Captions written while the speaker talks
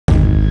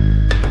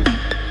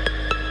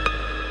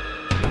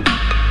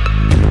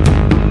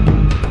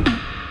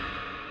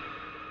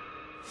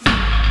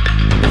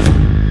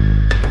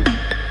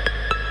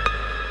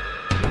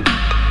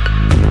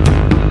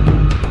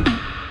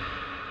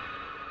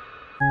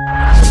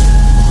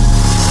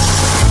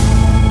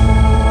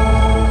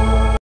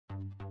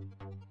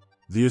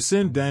The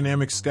Ascend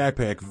Dynamic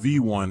SkyPak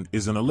V1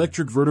 is an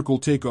electric vertical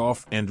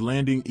takeoff and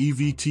landing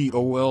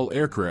eVTOL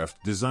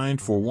aircraft designed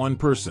for one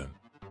person.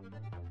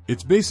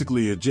 It's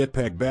basically a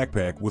jetpack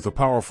backpack with a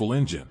powerful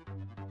engine.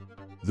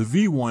 The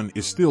V1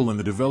 is still in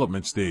the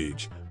development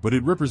stage, but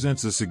it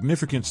represents a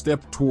significant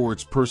step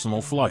towards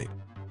personal flight.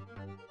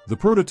 The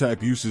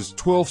prototype uses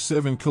 12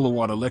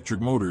 7-kilowatt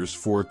electric motors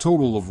for a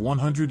total of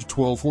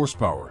 112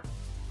 horsepower.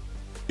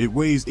 It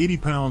weighs 80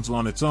 pounds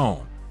on its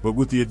own, but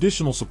with the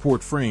additional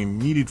support frame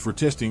needed for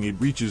testing it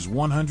reaches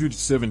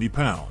 170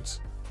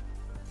 pounds.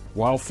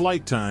 While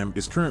flight time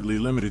is currently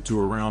limited to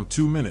around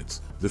 2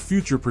 minutes, the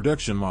future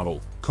production model,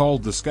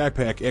 called the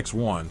SkyPak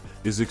X1,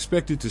 is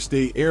expected to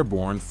stay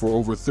airborne for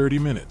over 30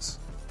 minutes.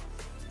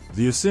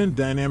 The Ascend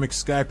Dynamic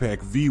SkyPak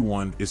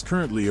V1 is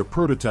currently a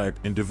prototype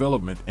in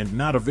development and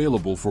not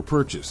available for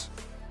purchase.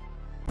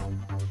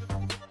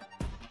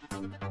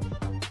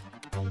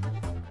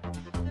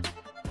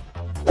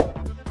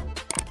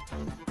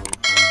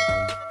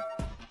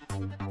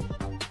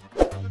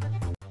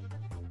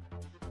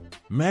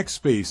 Max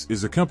Space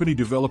is a company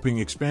developing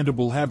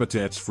expandable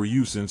habitats for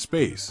use in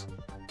space.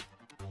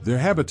 Their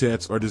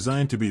habitats are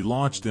designed to be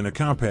launched in a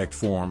compact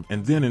form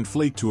and then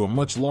inflate to a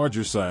much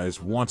larger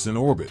size once in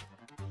orbit.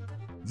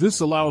 This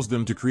allows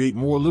them to create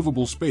more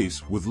livable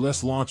space with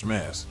less launch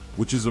mass,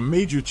 which is a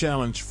major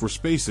challenge for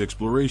space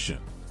exploration.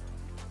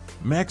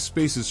 Max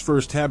Space's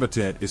first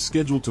habitat is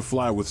scheduled to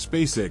fly with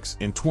SpaceX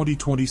in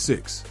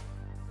 2026.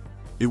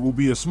 It will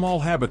be a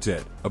small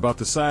habitat, about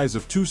the size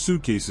of 2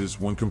 suitcases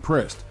when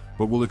compressed,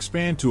 but will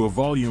expand to a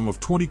volume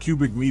of 20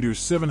 cubic meters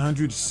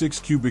 706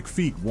 cubic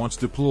feet once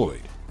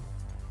deployed.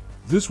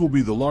 This will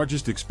be the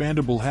largest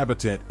expandable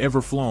habitat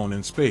ever flown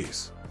in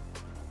space.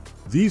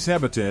 These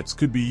habitats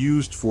could be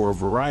used for a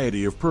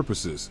variety of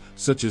purposes,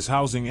 such as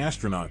housing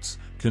astronauts,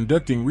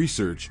 conducting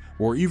research,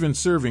 or even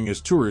serving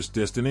as tourist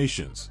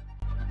destinations.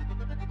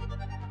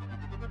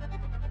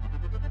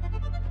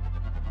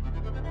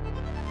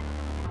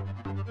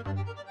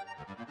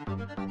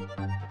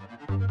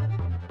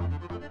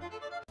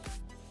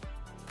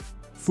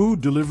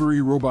 Food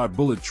delivery robot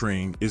Bullet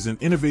Train is an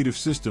innovative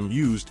system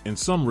used in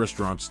some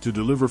restaurants to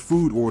deliver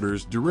food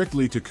orders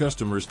directly to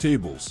customers'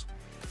 tables.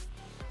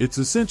 It's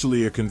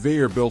essentially a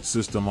conveyor belt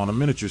system on a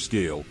miniature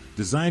scale,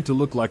 designed to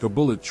look like a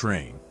bullet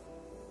train.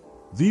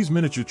 These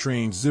miniature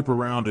trains zip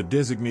around a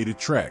designated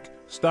track,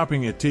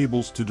 stopping at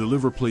tables to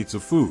deliver plates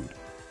of food.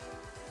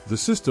 The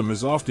system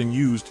is often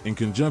used in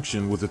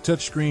conjunction with a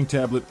touchscreen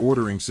tablet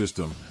ordering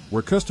system,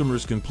 where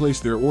customers can place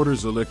their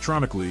orders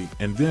electronically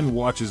and then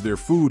watch as their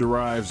food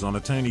arrives on a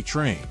tiny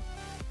train.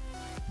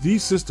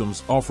 These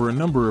systems offer a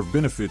number of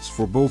benefits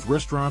for both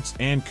restaurants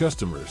and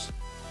customers.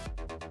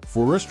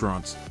 For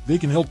restaurants, they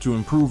can help to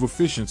improve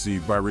efficiency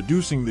by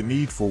reducing the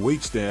need for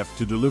waitstaff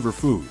to deliver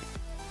food.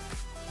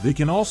 They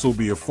can also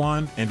be a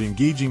fun and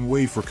engaging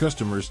way for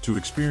customers to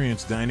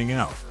experience dining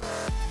out.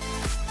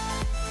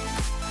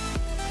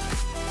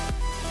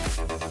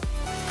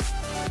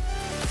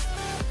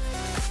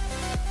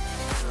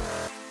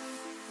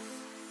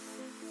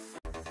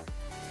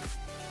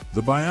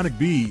 The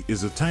BionicBee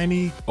is a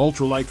tiny,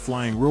 ultralight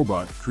flying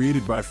robot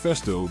created by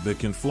Festo that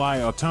can fly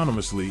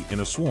autonomously in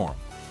a swarm.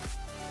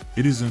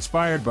 It is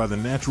inspired by the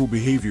natural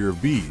behavior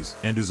of bees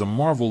and is a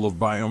marvel of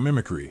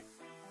biomimicry.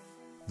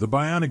 The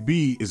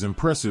BionicBee is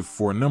impressive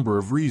for a number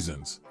of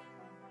reasons.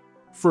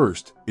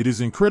 First, it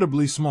is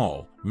incredibly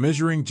small,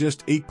 measuring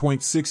just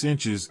 8.6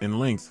 inches in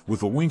length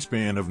with a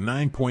wingspan of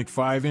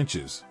 9.5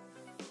 inches.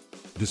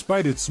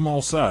 Despite its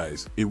small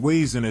size, it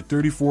weighs in at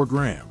 34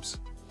 grams.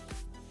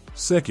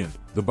 Second,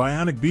 the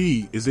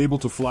BionicBee is able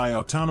to fly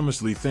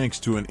autonomously thanks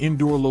to an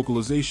indoor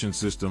localization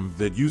system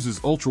that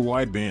uses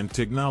ultra-wideband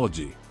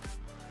technology.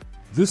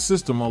 This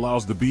system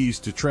allows the bees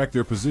to track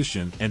their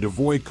position and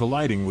avoid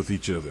colliding with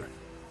each other.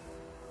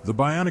 The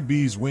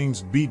BionicBee's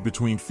wings beat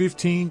between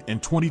 15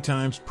 and 20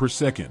 times per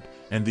second,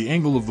 and the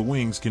angle of the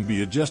wings can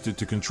be adjusted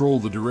to control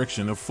the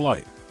direction of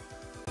flight.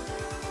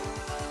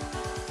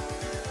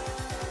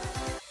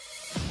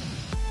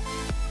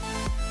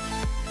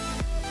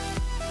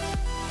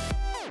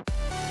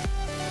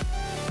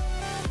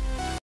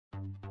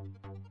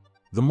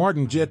 The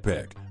Martin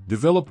Jetpack,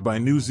 developed by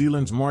New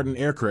Zealand's Martin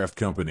Aircraft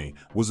Company,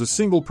 was a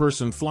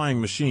single-person flying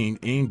machine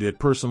aimed at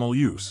personal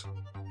use.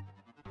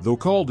 Though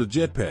called a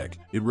jetpack,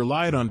 it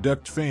relied on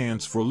duct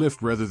fans for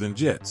lift rather than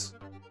jets.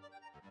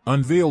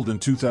 Unveiled in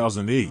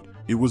 2008,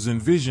 it was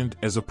envisioned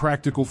as a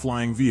practical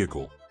flying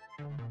vehicle.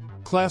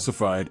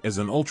 Classified as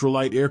an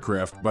ultralight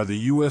aircraft by the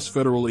U.S.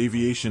 Federal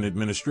Aviation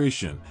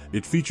Administration,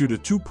 it featured a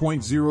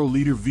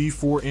 2.0-liter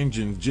V4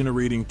 engine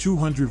generating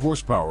 200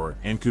 horsepower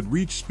and could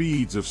reach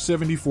speeds of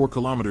 74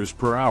 kilometers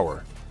per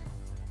hour.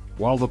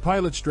 While the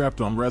pilot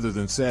strapped on rather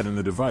than sat in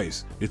the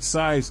device, its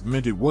size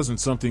meant it wasn't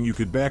something you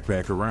could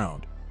backpack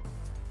around.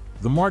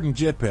 The Martin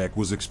Jetpack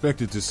was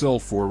expected to sell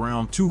for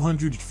around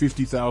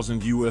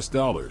 $250,000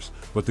 US,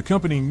 but the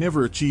company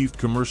never achieved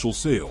commercial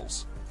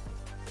sales.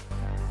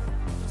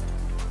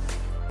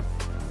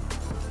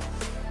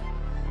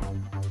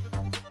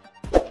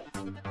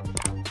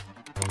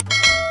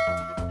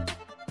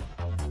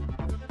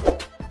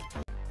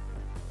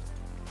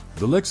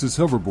 The Lexus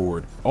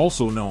Hoverboard,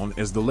 also known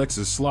as the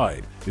Lexus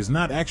Slide, is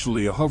not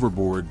actually a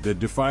hoverboard that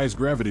defies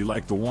gravity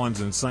like the ones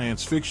in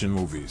science fiction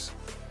movies.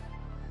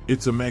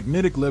 It's a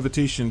magnetic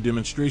levitation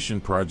demonstration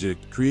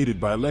project created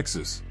by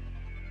Lexus.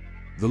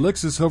 The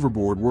Lexus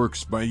Hoverboard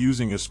works by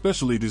using a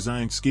specially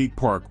designed skate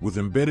park with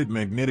embedded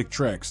magnetic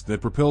tracks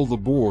that propel the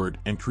board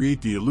and create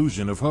the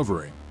illusion of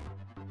hovering.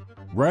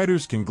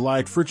 Riders can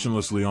glide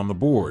frictionlessly on the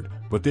board,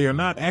 but they are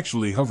not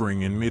actually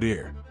hovering in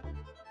midair.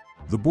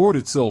 The board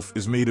itself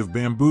is made of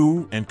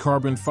bamboo and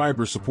carbon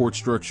fiber support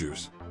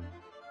structures.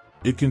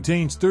 It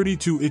contains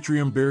 32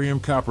 yttrium barium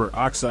copper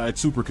oxide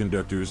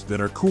superconductors that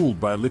are cooled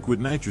by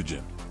liquid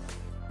nitrogen.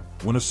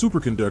 When a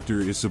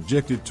superconductor is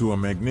subjected to a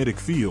magnetic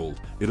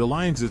field, it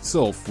aligns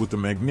itself with the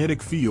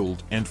magnetic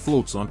field and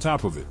floats on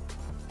top of it.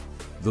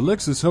 The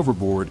Lexus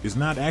Hoverboard is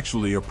not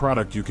actually a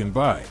product you can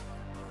buy.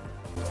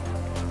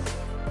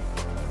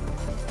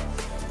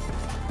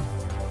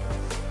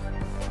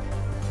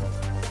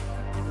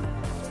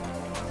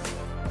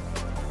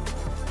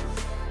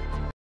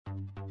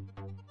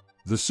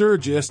 The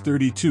Surge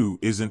S32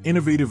 is an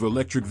innovative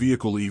electric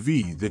vehicle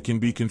EV that can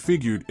be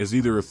configured as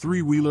either a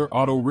three-wheeler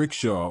auto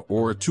rickshaw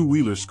or a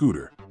two-wheeler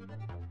scooter.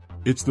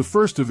 It's the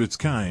first of its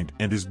kind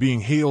and is being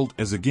hailed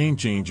as a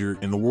game-changer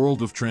in the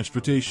world of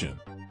transportation.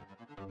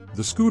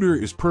 The scooter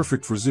is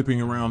perfect for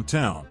zipping around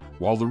town,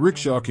 while the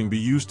rickshaw can be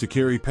used to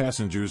carry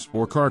passengers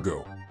or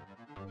cargo.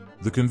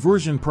 The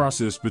conversion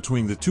process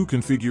between the two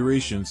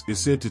configurations is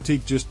said to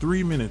take just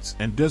 3 minutes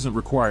and doesn't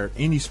require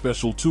any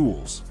special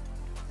tools.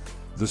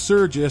 The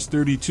Surge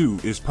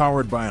S32 is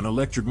powered by an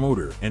electric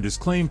motor and is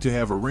claimed to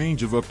have a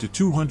range of up to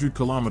 200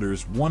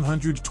 kilometers,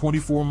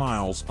 124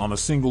 miles on a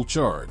single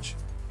charge.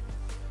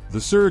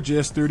 The Surge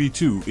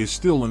S32 is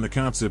still in the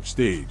concept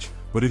stage,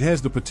 but it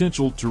has the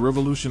potential to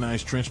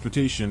revolutionize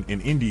transportation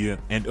in India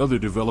and other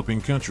developing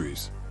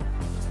countries.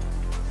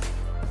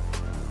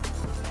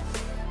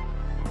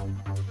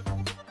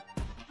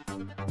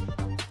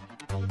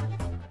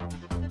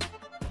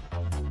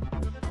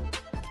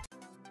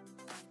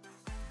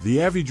 The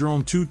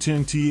AVIDRONE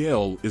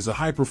 210TL is a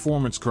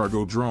high-performance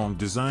cargo drone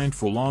designed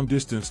for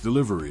long-distance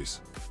deliveries.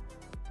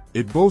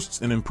 It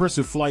boasts an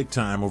impressive flight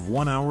time of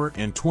 1 hour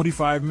and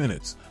 25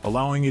 minutes,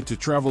 allowing it to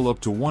travel up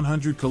to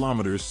 100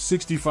 kilometers,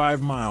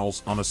 65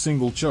 miles on a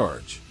single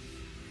charge.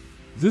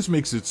 This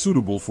makes it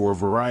suitable for a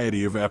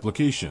variety of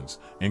applications,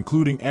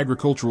 including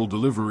agricultural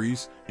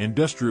deliveries,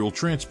 industrial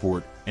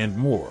transport, and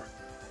more.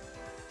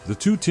 The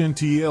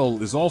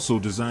 210TL is also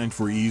designed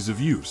for ease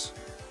of use.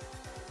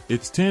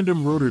 Its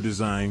tandem rotor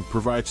design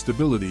provides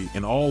stability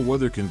in all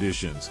weather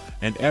conditions,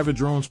 and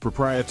AVIDRONE's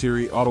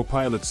proprietary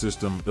autopilot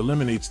system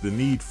eliminates the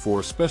need for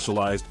a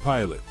specialized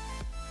pilot.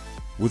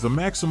 With a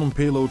maximum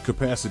payload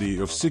capacity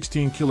of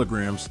 16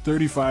 kilograms,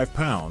 35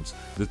 pounds,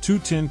 the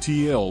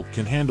 210TL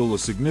can handle a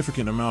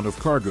significant amount of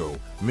cargo,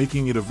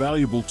 making it a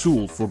valuable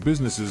tool for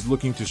businesses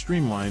looking to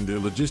streamline their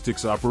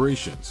logistics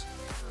operations.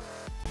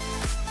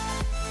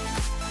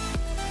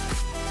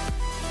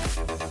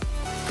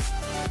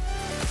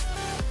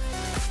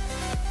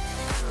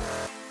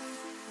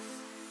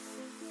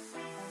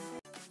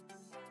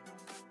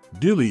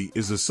 Dilly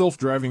is a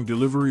self-driving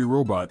delivery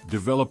robot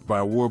developed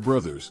by War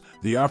Brothers,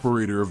 the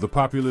operator of the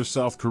popular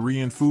South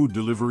Korean food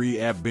delivery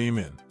app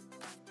Baemin.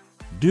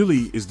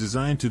 Dilly is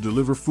designed to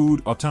deliver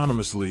food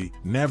autonomously,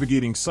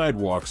 navigating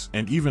sidewalks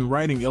and even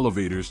riding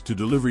elevators to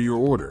deliver your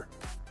order.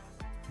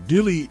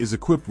 Dilly is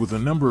equipped with a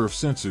number of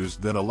sensors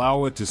that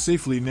allow it to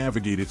safely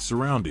navigate its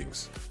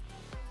surroundings.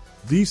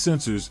 These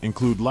sensors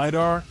include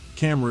LiDAR,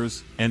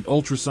 cameras, and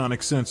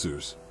ultrasonic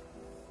sensors.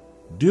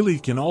 Dilly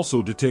can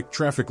also detect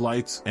traffic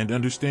lights and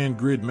understand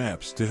grid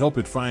maps to help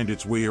it find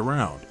its way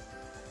around.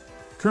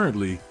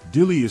 Currently,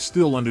 Dilly is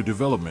still under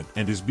development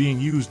and is being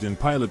used in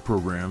pilot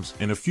programs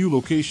in a few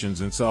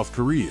locations in South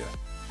Korea.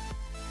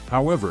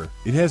 However,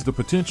 it has the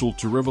potential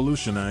to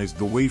revolutionize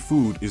the way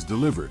food is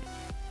delivered.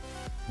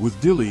 With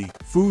Dilly,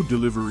 food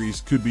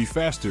deliveries could be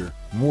faster,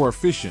 more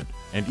efficient,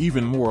 and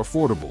even more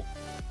affordable.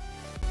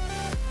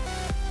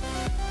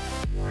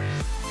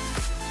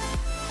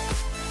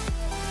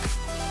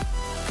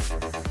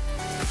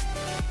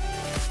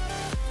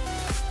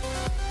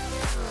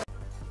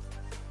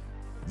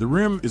 The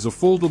rim is a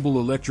foldable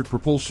electric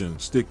propulsion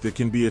stick that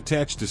can be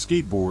attached to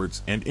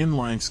skateboards and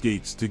inline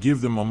skates to give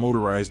them a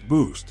motorized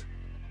boost.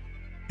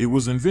 It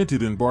was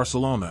invented in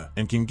Barcelona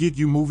and can get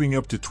you moving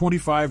up to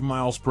 25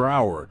 miles per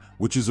hour,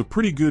 which is a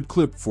pretty good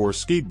clip for a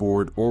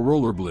skateboard or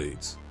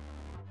rollerblades.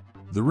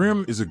 The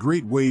rim is a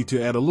great way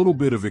to add a little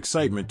bit of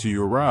excitement to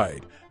your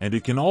ride, and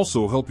it can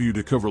also help you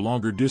to cover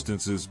longer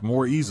distances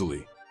more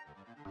easily.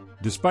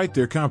 Despite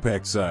their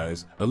compact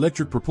size,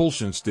 electric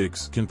propulsion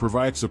sticks can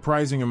provide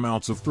surprising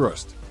amounts of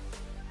thrust.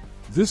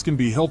 This can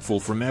be helpful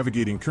for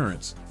navigating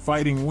currents,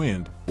 fighting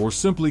wind, or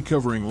simply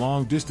covering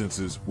long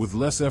distances with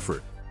less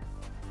effort.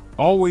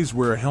 Always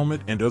wear a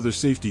helmet and other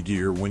safety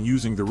gear when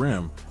using the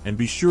rim, and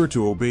be sure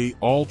to obey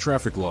all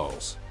traffic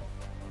laws.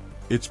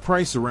 Its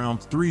price around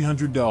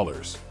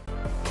 $300.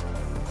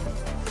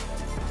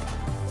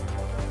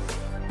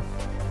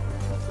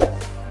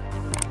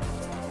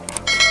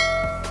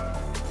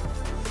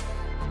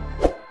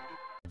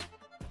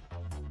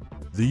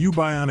 The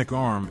Youbionic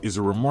Arm is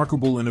a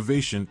remarkable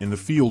innovation in the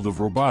field of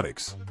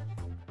robotics.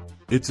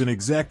 It's an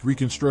exact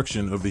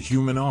reconstruction of the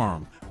human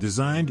arm,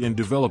 designed and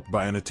developed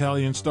by an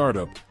Italian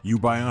startup,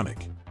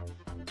 Youbionic.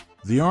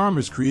 The arm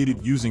is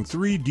created using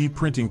 3D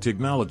printing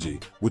technology,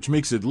 which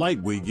makes it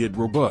lightweight yet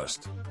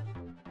robust.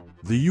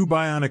 The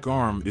Youbionic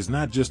Arm is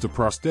not just a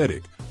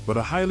prosthetic, but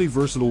a highly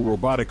versatile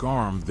robotic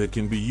arm that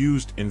can be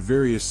used in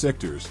various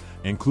sectors,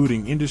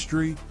 including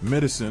industry,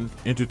 medicine,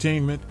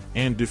 entertainment,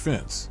 and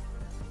defense.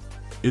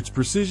 Its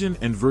precision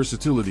and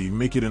versatility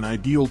make it an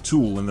ideal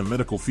tool in the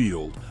medical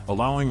field,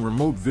 allowing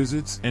remote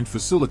visits and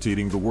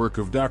facilitating the work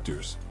of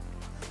doctors.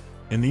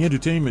 In the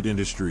entertainment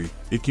industry,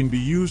 it can be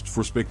used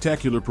for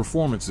spectacular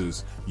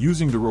performances,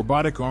 using the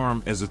robotic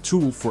arm as a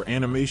tool for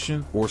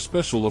animation or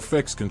special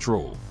effects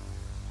control.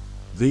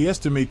 They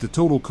estimate the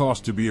total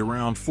cost to be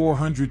around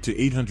 $400 to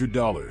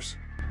 $800.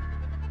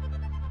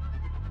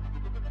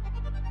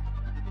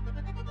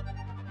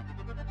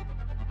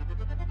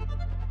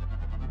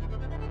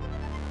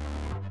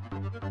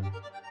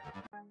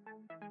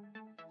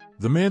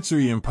 The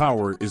MANSORY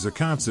Empower is a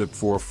concept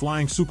for a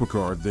flying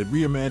supercar that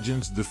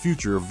reimagines the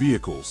future of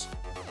vehicles.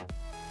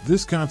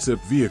 This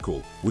concept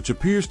vehicle, which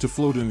appears to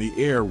float in the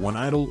air when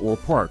idle or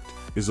parked,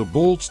 is a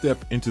bold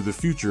step into the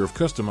future of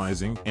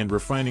customizing and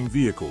refining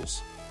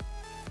vehicles.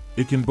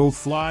 It can both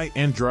fly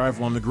and drive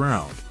on the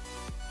ground.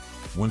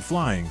 When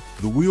flying,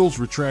 the wheels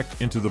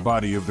retract into the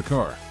body of the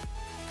car.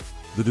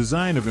 The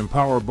design of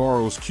Empower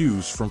borrows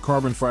cues from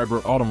carbon fiber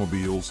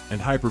automobiles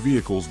and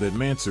hypervehicles that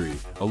MANSORY,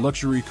 a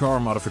luxury car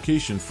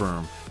modification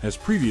firm, has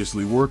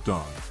previously worked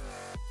on.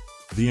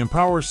 The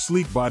Empower's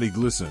sleek body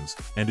glistens,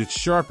 and its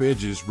sharp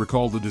edges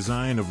recall the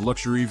design of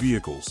luxury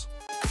vehicles.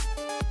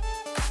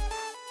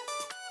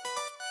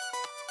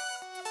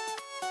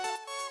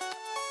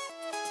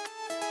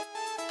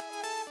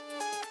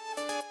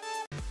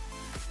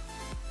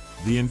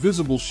 The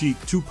Invisible Sheet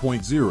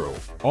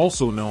 2.0,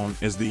 also known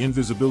as the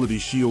Invisibility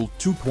Shield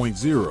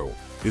 2.0,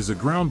 is a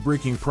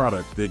groundbreaking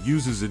product that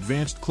uses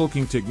advanced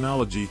cloaking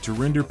technology to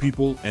render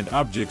people and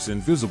objects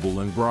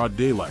invisible in broad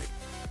daylight.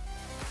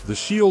 The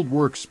shield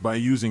works by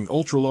using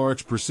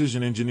ultra-large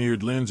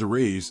precision-engineered lens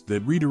arrays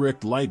that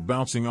redirect light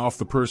bouncing off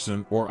the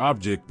person or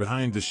object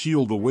behind the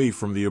shield away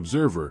from the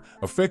observer,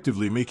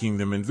 effectively making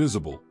them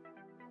invisible.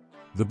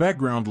 The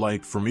background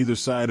light from either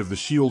side of the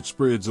shield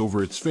spreads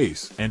over its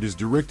face and is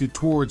directed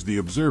towards the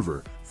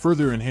observer,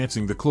 further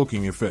enhancing the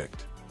cloaking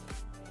effect.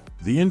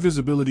 The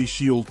Invisibility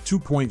Shield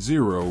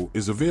 2.0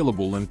 is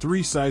available in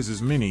 3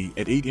 sizes: mini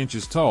at 8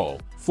 inches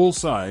tall, full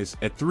size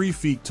at 3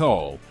 feet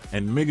tall,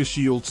 and Mega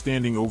Shield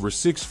standing over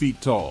 6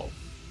 feet tall.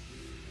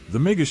 The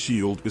Mega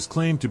Shield is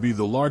claimed to be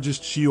the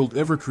largest shield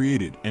ever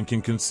created and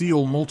can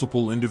conceal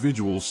multiple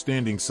individuals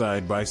standing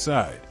side by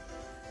side.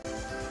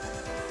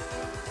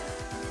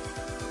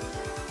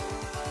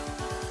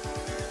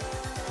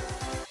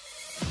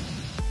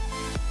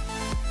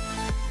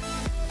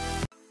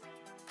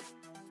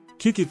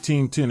 Kickit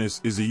Team Tennis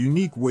is a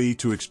unique way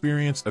to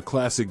experience a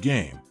classic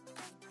game.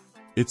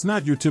 It's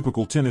not your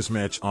typical tennis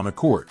match on a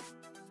court.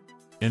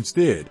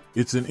 Instead,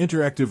 it's an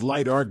interactive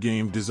light art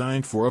game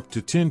designed for up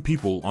to 10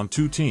 people on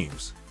 2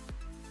 teams.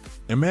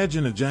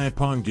 Imagine a giant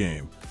pong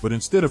game, but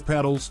instead of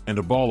paddles and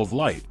a ball of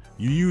light,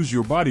 you use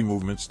your body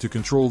movements to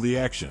control the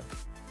action.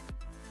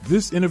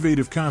 This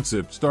innovative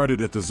concept started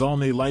at the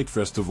Zolnay Light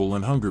Festival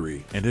in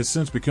Hungary and has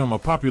since become a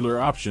popular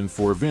option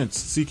for events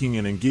seeking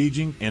an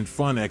engaging and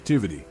fun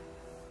activity.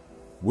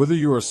 Whether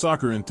you're a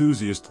soccer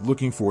enthusiast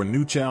looking for a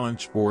new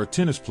challenge or a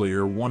tennis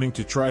player wanting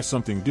to try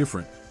something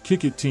different,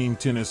 Kickit Team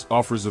Tennis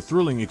offers a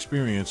thrilling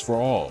experience for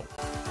all.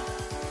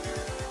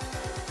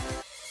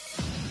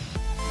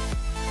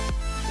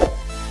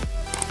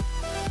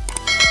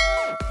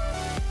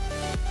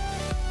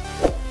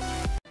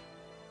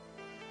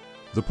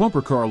 The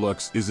Pumper Car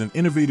Luxe is an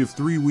innovative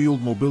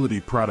 3-wheeled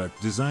mobility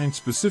product designed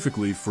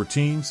specifically for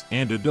teens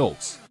and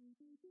adults.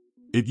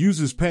 It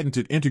uses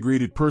patented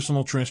integrated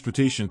personal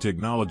transportation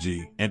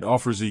technology and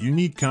offers a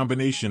unique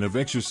combination of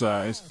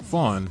exercise,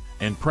 fun,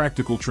 and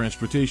practical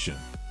transportation.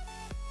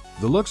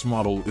 The Luxe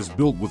model is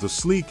built with a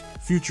sleek,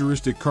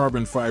 futuristic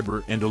carbon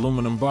fiber and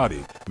aluminum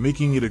body,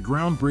 making it a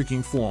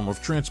groundbreaking form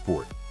of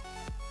transport.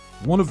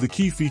 One of the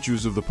key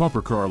features of the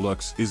Pumper Car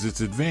Luxe is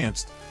its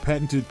advanced,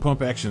 patented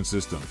pump action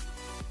system.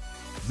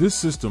 This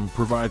system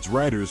provides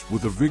riders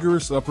with a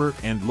vigorous upper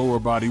and lower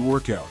body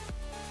workout.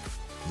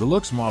 The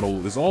Luxe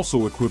model is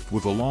also equipped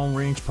with a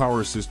long-range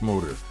power assist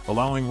motor,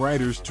 allowing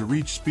riders to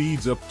reach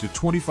speeds up to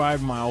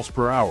 25 miles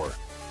per hour.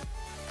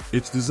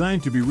 It's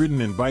designed to be ridden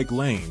in bike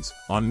lanes,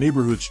 on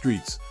neighborhood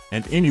streets,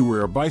 and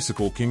anywhere a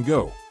bicycle can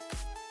go.